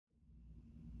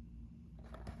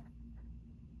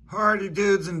Alrighty,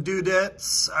 dudes and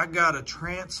dudettes, I got a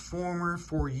transformer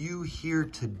for you here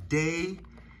today.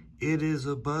 It is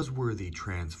a buzzworthy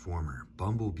transformer,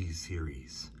 Bumblebee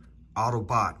series,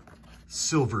 Autobot,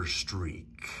 Silverstreak.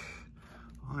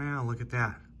 Oh yeah, look at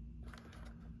that.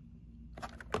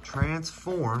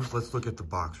 Transforms, let's look at the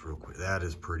box real quick. That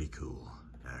is pretty cool,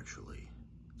 actually.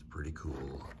 It's pretty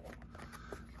cool.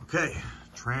 Okay,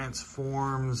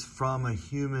 transforms from a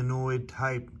humanoid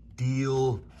type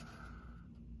deal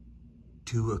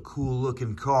to a cool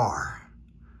looking car.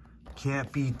 Can't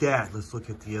beat that. Let's look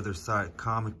at the other side.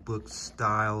 Comic book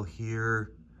style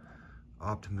here.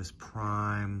 Optimus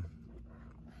Prime,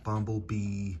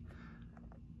 Bumblebee.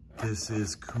 This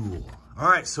is cool. All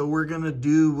right, so we're gonna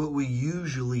do what we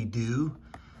usually do,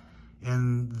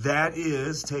 and that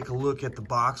is take a look at the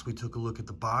box. We took a look at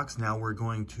the box. Now we're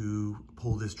going to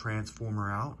pull this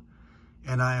transformer out,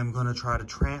 and I am gonna try to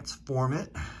transform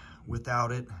it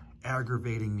without it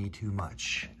aggravating me too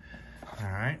much. All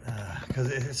right,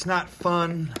 because it's not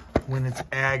fun when it's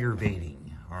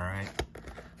aggravating. All right,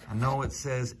 I know it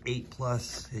says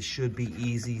 8+, it should be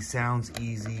easy, sounds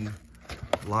easy.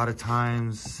 A lot of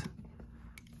times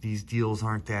these deals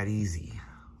aren't that easy.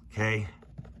 Okay,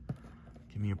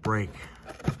 give me a break.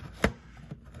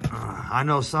 I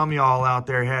know some of y'all out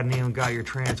there hadn't even got your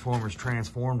transformers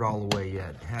transformed all the way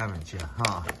yet, haven't you,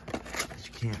 huh? But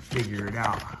you can't figure it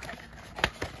out.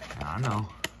 I know.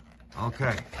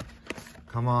 Okay,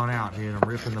 come on out, dude. I'm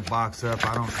ripping the box up.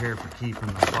 I don't care for keeping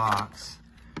the box.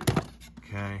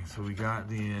 Okay, so we got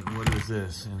the, what is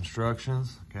this?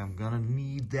 Instructions. Okay, I'm gonna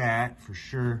need that for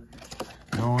sure.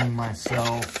 Knowing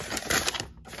myself.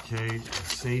 Okay, a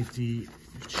safety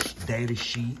data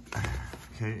sheet.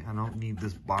 Okay, I don't need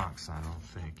this box, I don't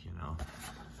think, you know.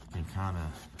 You can kind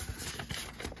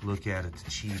of look at it to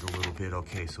cheat a little bit.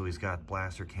 Okay, so he's got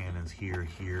blaster cannons here,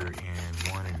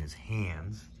 and one in his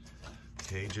hands.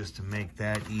 Okay, just to make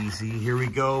that easy. Here we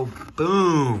go.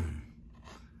 Boom.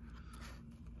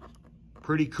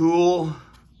 Pretty cool.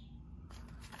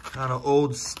 Kind of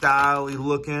old style-y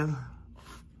looking.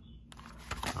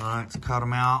 All right, let's cut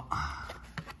them out.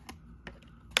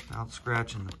 Without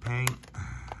scratching the paint.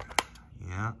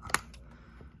 Yeah.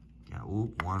 Yeah,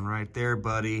 oop, one right there,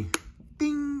 buddy.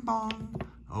 Bing bong.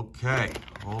 Okay,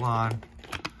 hold on.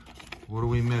 What are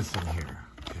we missing here?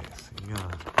 Okay, so you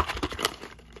gotta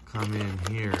come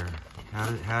in here.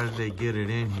 How did they get it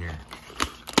in here?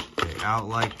 Okay, out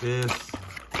like this.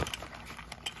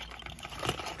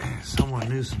 Someone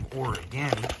knew some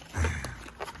origami.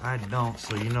 I don't,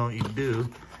 so you know what you do.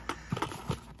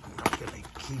 I'm not gonna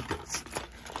keep it.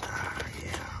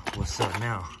 Yeah, what's up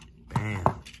now? Bam.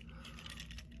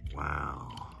 Wow.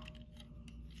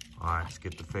 All right, let's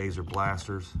get the phaser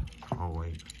blasters. Oh,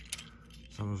 wait.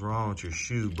 Something's wrong with your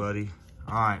shoe, buddy.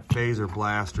 All right, phaser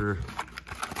blaster.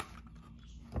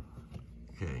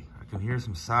 Okay, I can hear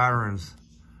some sirens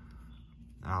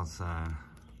outside.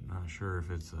 Not sure if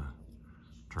it's a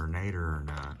tornado or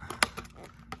not.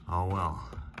 Oh, well.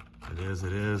 It is,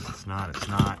 it is. It's not, it's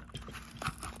not.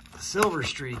 The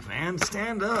Silverstreak, man.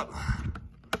 Stand up.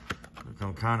 Look,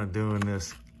 I'm kind of doing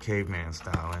this caveman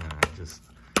style, and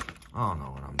I don't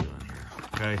know what I'm doing here.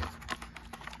 Okay.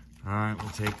 All right,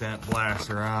 we'll take that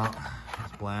blaster out.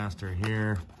 This blaster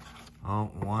here. Oh,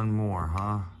 one more,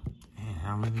 huh? Man,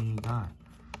 how many you got?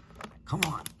 Come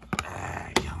on.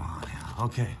 Come on now.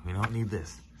 Okay, we don't need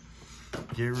this.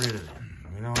 Get rid of it.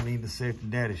 We don't need the safety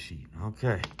data sheet.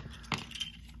 Okay.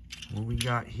 What we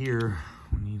got here,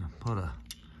 we need to put a,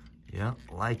 yep,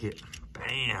 like it.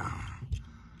 Bam.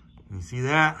 You see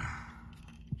that?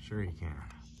 Sure you can.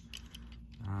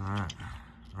 All right,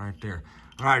 right there.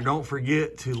 All right, don't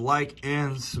forget to like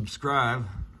and subscribe,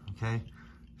 okay?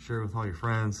 Share it with all your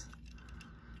friends.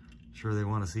 Sure they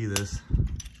want to see this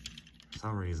for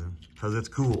some reason, because it's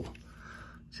cool.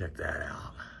 Check that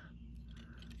out.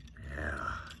 Yeah,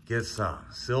 get some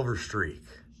Silverstreak.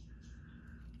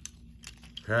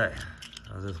 Okay,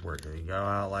 how does this work? Do you go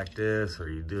out like this, or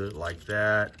you do it like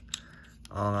that?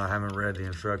 I don't know, I haven't read the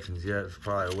instructions yet. It's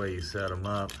probably the way you set them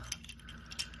up.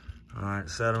 All right,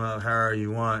 set them up however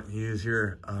you want. Use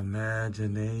your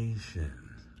imagination.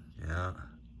 Yeah.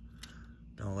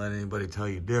 Don't let anybody tell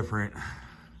you different.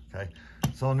 Okay.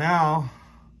 So now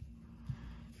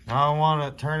I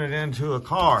want to turn it into a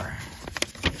car.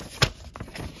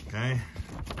 Okay.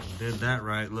 Did that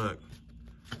right. Look.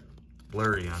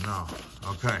 Blurry, I know.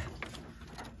 Okay.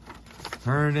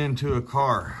 Turn it into a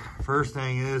car. First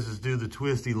thing is do the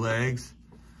twisty legs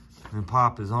and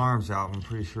pop his arms out. I'm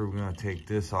pretty sure we're gonna take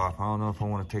this off. I don't know if I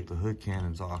wanna take the hood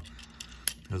cannons off,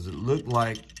 because it looked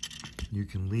like you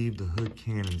can leave the hood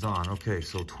cannons on. Okay,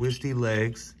 so twisty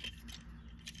legs.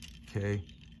 Okay,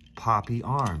 poppy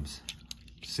arms.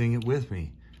 Sing it with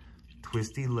me.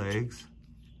 Twisty legs,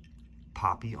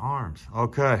 poppy arms.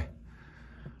 Okay.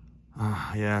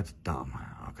 Yeah, it's dumb.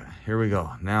 Okay, here we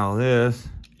go. Now this,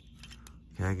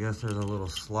 okay, I guess there's a little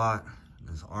slot,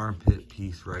 this armpit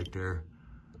piece right there.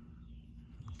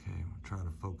 Okay, we'll try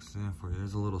to focus in for you.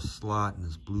 There's a little slot in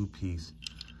this blue piece.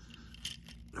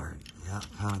 All right, yeah,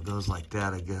 kind of goes like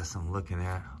that, I guess I'm looking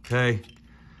at. Okay.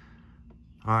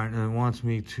 All right, and it wants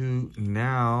me to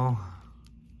now,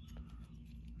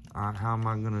 all right, how am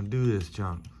I gonna do this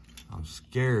junk? I'm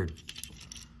scared.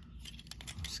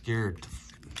 I'm scared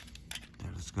that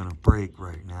it's gonna break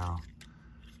right now.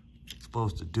 It's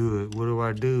supposed to do it. What do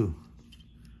I do?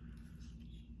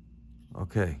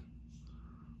 Okay.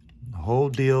 The whole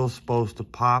deal's supposed to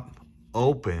pop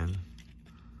open.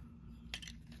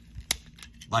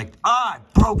 Like, I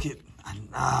broke it.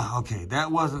 Okay,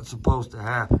 that wasn't supposed to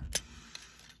happen.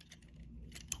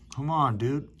 Come on,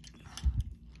 dude.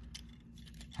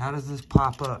 How does this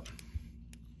pop up?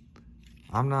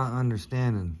 I'm not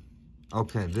understanding.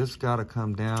 Okay, this gotta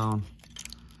come down.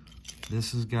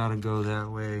 This has gotta go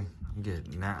that way. I'm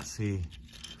getting Nazi.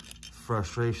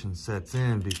 Frustration sets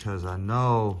in because I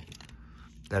know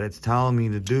that it's telling me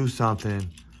to do something,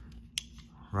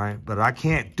 right? But I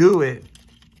can't do it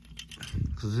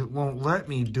because it won't let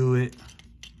me do it.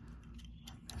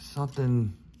 There's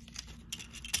something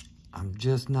I'm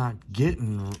just not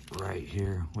getting right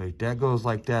here. Wait, that goes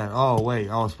like that. Oh, wait,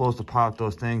 I was supposed to pop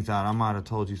those things out. I might have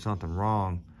told you something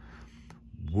wrong.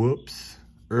 Whoops,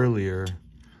 earlier.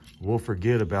 We'll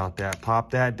forget about that.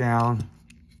 Pop that down.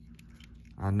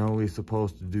 I know we're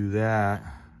supposed to do that.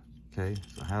 Okay,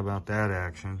 so how about that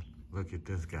action? Look at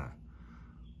this guy.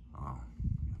 Oh,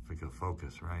 if we could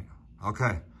focus, right?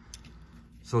 Okay,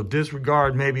 so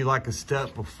disregard maybe like a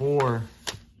step before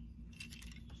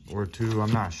or two,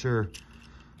 I'm not sure.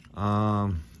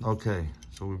 Okay,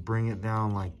 so we bring it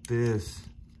down like this,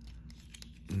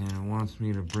 and then it wants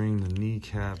me to bring the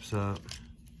kneecaps up,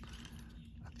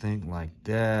 I think like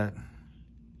that.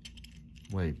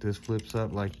 Wait, this flips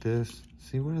up like this.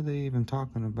 See, what are they even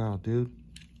talking about, dude?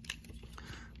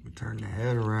 We turn the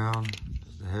head around.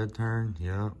 Does the head turn?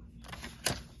 Yep.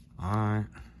 All right.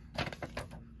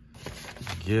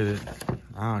 Get it.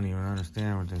 I don't even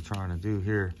understand what they're trying to do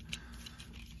here.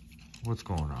 What's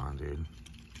going on, dude?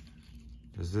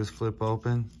 Does this flip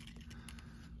open?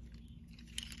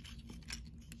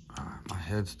 All right, my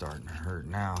head's starting to hurt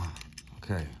now.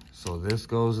 Okay, so this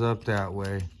goes up that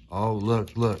way. Oh,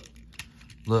 look, look,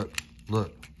 look,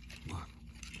 look, look.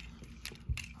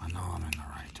 I know I'm in the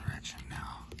right direction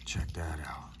now. Check that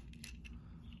out.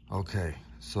 Okay,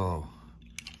 so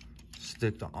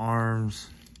stick the arms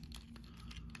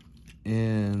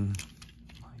in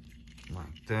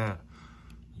like that.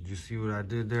 Did you see what I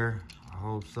did there? I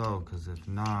hope so, because if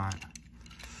not,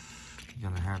 you're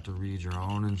gonna have to read your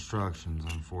own instructions,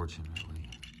 unfortunately.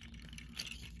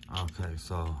 Okay,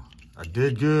 so I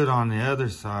did good on the other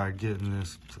side, getting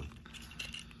this to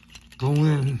go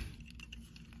in.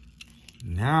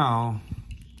 Now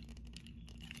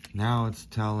it's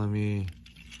telling me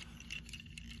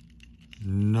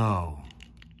no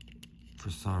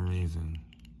for some reason.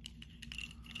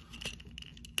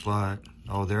 But,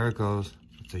 oh, there it goes.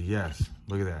 It's a yes.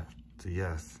 Look at that. It's a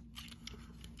yes.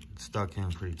 It's stuck in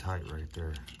pretty tight right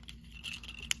there.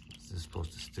 This is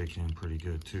supposed to stick in pretty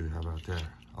good too. How about that?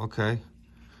 Okay.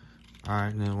 All right,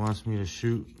 and then it wants me to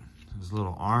shoot this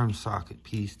little arm socket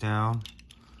piece down.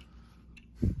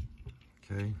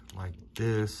 Okay, like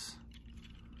this.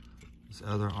 This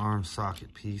other arm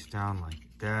socket piece down like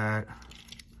that.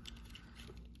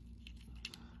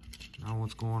 Now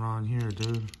what's going on here,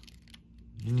 dude?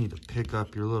 You need to pick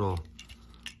up your little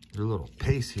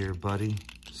pace here, buddy.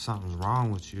 Something's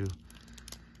wrong with you.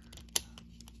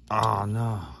 Oh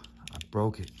no, I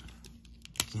broke it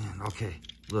again. Okay,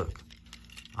 look,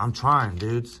 I'm trying,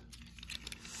 dudes.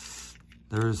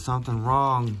 There is something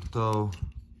wrong though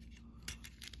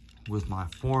with my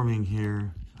forming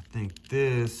here. I think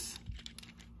this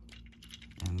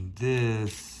and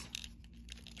this,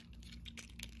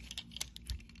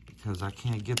 because I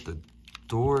can't get the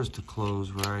doors to close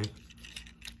right.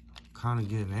 I'm kind of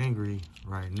getting angry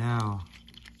right now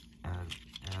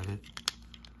at it.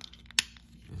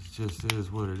 It just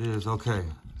is what it is. Okay,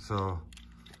 so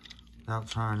without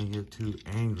trying to get too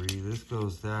angry, this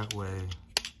goes that way.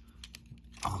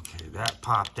 Okay, that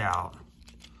popped out.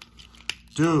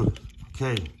 Dude,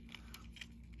 okay.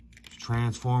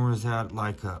 Transformers at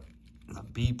like a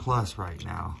B+ right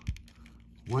now.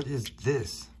 What is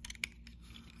this?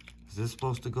 Is this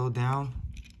supposed to go down?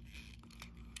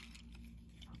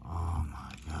 Oh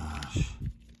my gosh.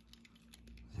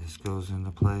 This goes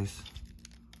into place.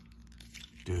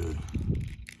 Dude,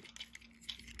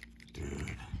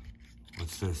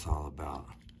 what's this all about?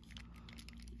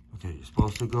 Okay, you're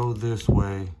supposed to go this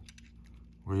way.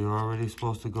 Were you already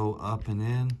supposed to go up and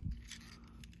in?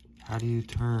 How do you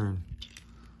turn?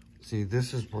 See,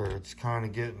 this is where it's kind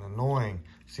of getting annoying.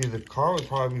 See, the car would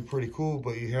probably be pretty cool,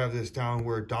 but you have this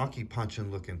downward donkey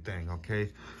punching looking thing,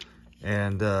 okay?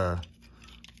 And,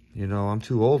 you know, I'm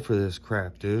too old for this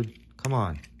crap, dude. Come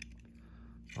on.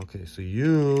 Okay, so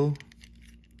you,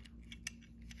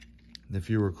 if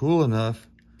you were cool enough,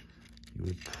 you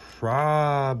would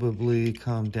probably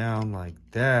come down like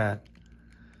that.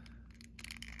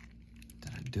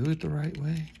 Did I do it the right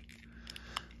way?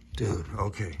 Dude,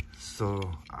 okay,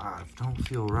 so I don't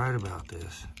feel right about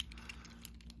this.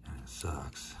 And it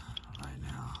sucks right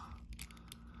now.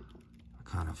 I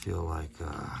kind of feel like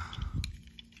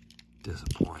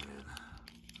disappointed.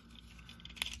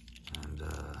 And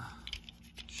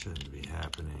shouldn't be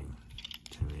happening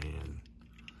to me. And,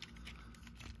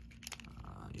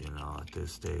 you know, at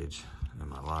this stage in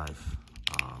my life,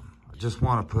 I just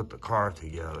want to put the car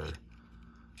together.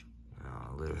 You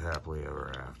know, live happily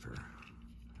ever after.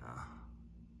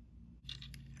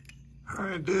 All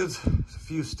right, dudes, there's a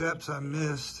few steps I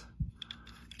missed.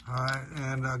 All right,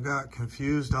 and I got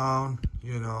confused on,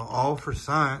 you know, all for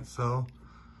science. So,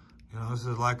 you know, this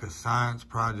is like a science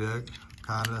project,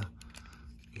 kind of,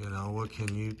 you know, what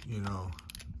can you know,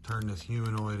 turn this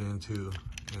humanoid into,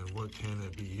 and what can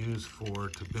it be used for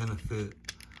to benefit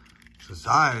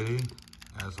society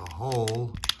as a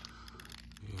whole.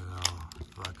 You know,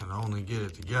 if I can only get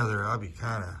it together, I'll be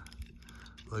kind of,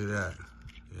 look at that.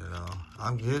 You know,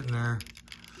 I'm getting there.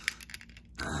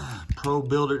 Pro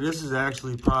builder. This is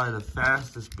actually probably the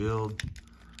fastest build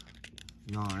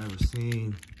y'all ever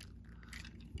seen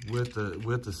with the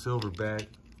silverback.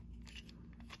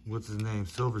 What's his name?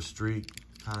 Silverstreak.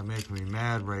 Kind of making me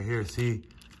mad right here. See,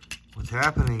 what's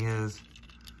happening is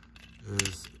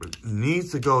it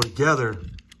needs to go together.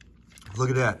 Look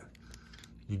at that.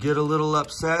 You get a little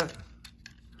upset,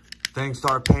 things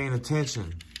start paying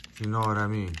attention, if you know what I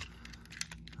mean.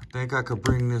 I think I could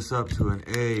bring this up to an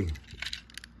A,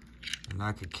 and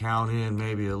I could count in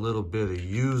maybe a little bit of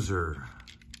user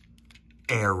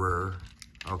error.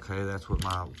 Okay, that's what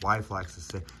my wife likes to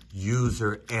say,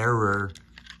 user error.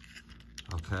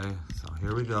 Okay, so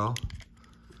here we go.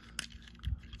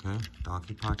 Okay,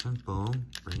 donkey punching, boom,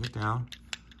 bring it down.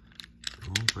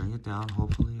 Boom, bring it down.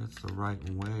 Hopefully it's the right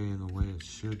way and the way it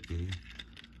should be.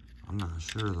 I'm not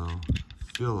sure though. I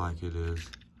feel like it is.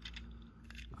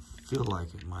 Feel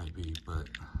like it might be, but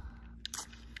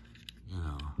you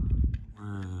know,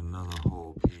 we're in another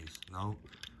whole piece. Nope,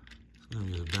 it's gonna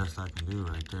be the best I can do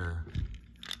right there.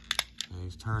 Okay,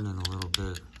 he's turning a little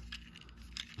bit.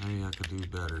 Maybe I could do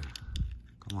better.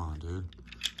 Come on, dude.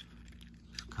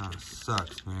 This kind of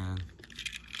sucks, man.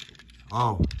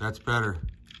 Oh, that's better,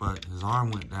 but his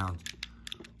arm went down.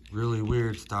 Really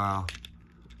weird style.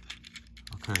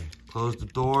 Okay, close the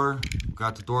door.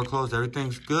 Got the door closed.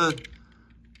 Everything's good.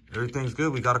 Everything's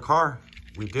good. We got a car.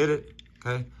 We did it.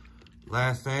 Okay.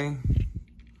 Last thing.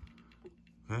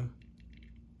 Okay.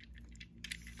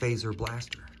 Phaser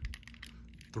blaster.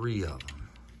 3 of them.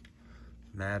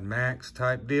 Mad Max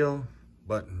type deal,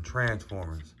 but in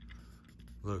Transformers.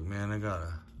 Look, man, I got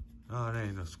a. Oh, it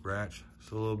ain't no scratch.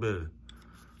 It's a little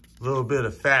bit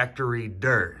of factory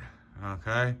dirt.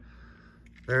 Okay.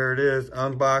 There it is.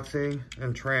 Unboxing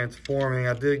and transforming.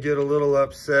 I did get a little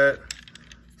upset.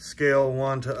 Scale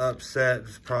 1 to upset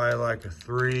is probably like a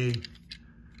 3.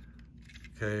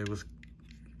 Okay, it was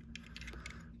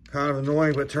kind of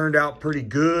annoying, but turned out pretty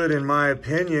good in my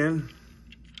opinion.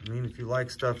 I mean, if you like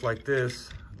stuff like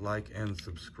this, like and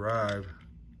subscribe.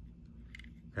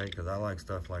 Okay, because I like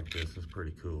stuff like this. It's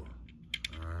pretty cool.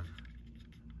 All right.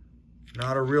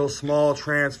 Not a real small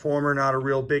transformer, not a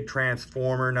real big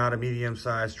transformer, not a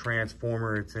medium-sized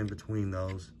transformer. It's in between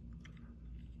those.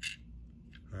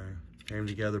 Okay. Came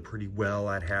together pretty well,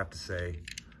 I'd have to say.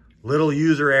 Little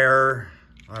user error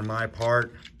on my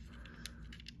part.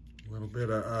 A little bit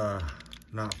of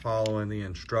not following the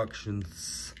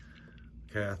instructions.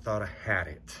 Okay, I thought I had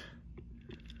it.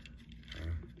 Okay.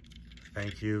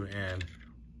 Thank you, and